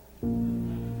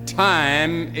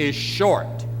time is short.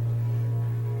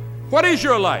 What is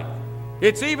your life?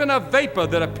 It's even a vapor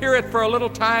that appeareth for a little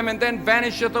time and then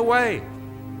vanisheth away.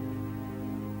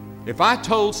 If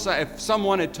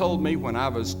someone had told me when I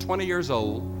was 20 years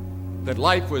old that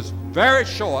life was very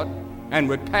short and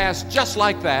would pass just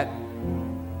like that,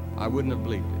 I wouldn't have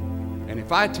believed it. And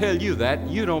if I tell you that,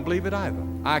 you don't believe it either.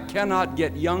 I cannot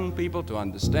get young people to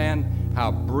understand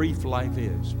how brief life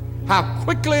is, how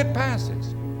quickly it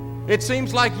passes. It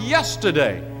seems like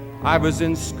yesterday I was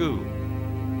in school.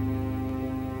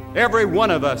 Every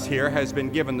one of us here has been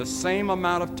given the same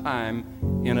amount of time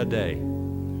in a day.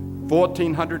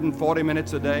 1,440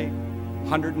 minutes a day,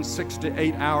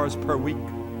 168 hours per week.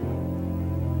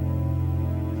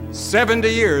 70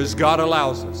 years God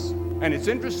allows us. And it's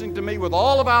interesting to me, with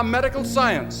all of our medical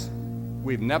science,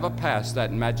 we've never passed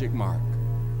that magic mark.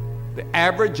 The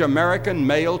average American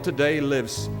male today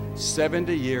lives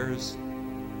 70 years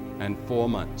and 4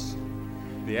 months.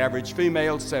 The average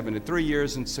female, 73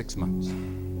 years and 6 months.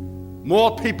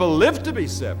 More people live to be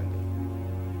 70,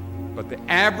 but the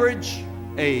average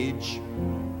age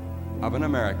of an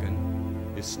American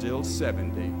is still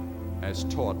 70, as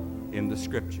taught in the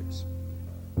scriptures.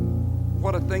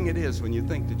 What a thing it is when you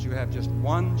think that you have just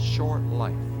one short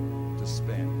life to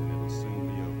spend and it'll soon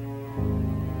be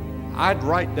over. I'd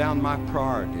write down my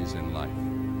priorities in life,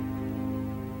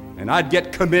 and I'd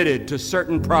get committed to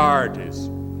certain priorities.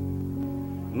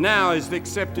 Now is the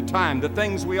accepted time. The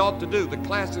things we ought to do, the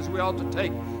classes we ought to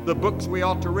take, the books we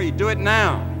ought to read, do it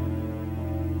now.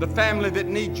 The family that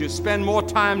needs you, spend more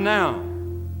time now.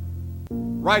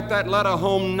 Write that letter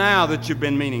home now that you've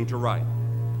been meaning to write.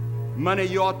 Money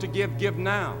you ought to give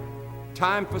now.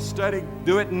 Time for study,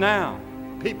 do it now.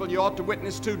 People you ought to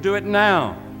witness to, do it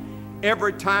now.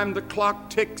 Every time the clock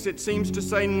ticks, it seems to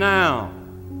say now.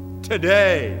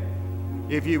 Today,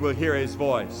 if you will hear his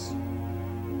voice.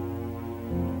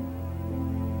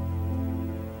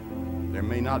 There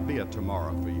may not be a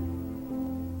tomorrow for you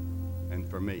and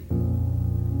for me,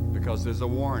 because there's a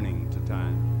warning to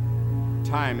time.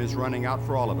 Time is running out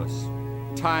for all of us.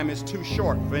 Time is too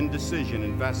short for indecision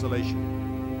and vacillation.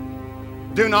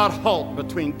 Do not halt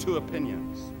between two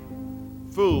opinions.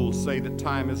 Fools say that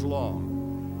time is long.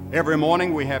 Every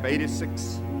morning we have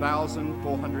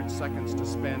 86,400 seconds to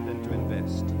spend and to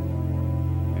invest.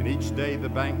 And each day the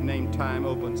bank named time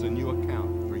opens a new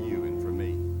account for you and for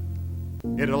me.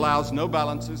 It allows no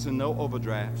balances and no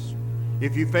overdrafts.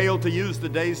 If you fail to use the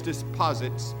day's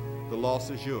deposits, the loss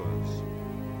is yours.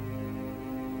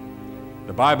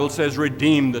 The Bible says,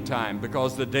 redeem the time,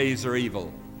 because the days are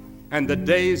evil. And the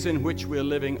days in which we're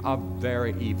living are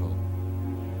very evil.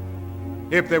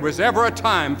 If there was ever a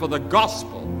time for the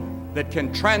gospel that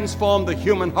can transform the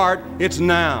human heart, it's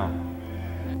now.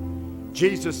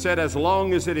 Jesus said, as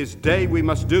long as it is day, we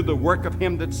must do the work of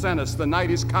him that sent us. The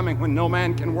night is coming when no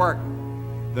man can work.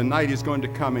 The night is going to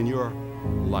come in your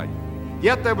life.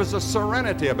 Yet there was a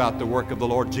serenity about the work of the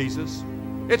Lord Jesus.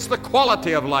 It's the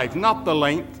quality of life, not the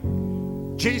length.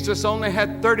 Jesus only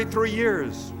had 33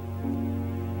 years,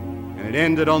 and it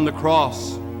ended on the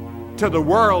cross. To the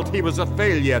world, he was a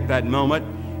failure at that moment.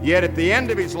 Yet at the end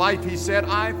of his life, he said,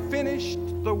 I finished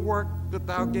the work that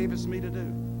thou gavest me to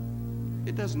do.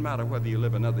 It doesn't matter whether you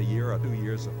live another year or 2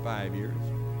 years or 5 years.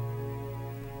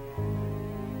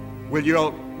 Will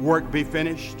your work be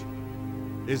finished?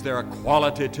 Is there a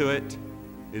quality to it?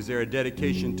 Is there a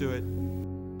dedication to it?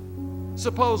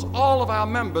 Suppose all of our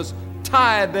members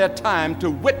tithe their time to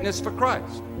witness for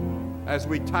Christ as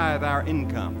we tithe our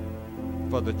income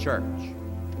for the church.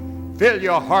 Fill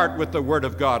your heart with the Word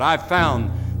of God. I've found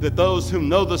that those who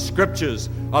know the Scriptures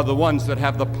are the ones that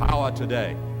have the power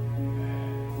today.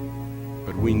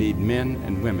 But we need men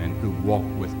and women who walk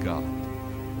with God.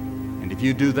 And if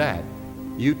you do that,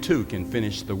 you too can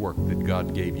finish the work that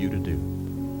God gave you to do,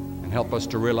 and help us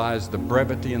to realize the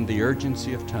brevity and the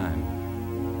urgency of time.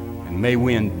 And may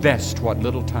we invest what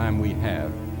little time we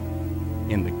have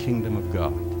in the kingdom of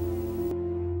God.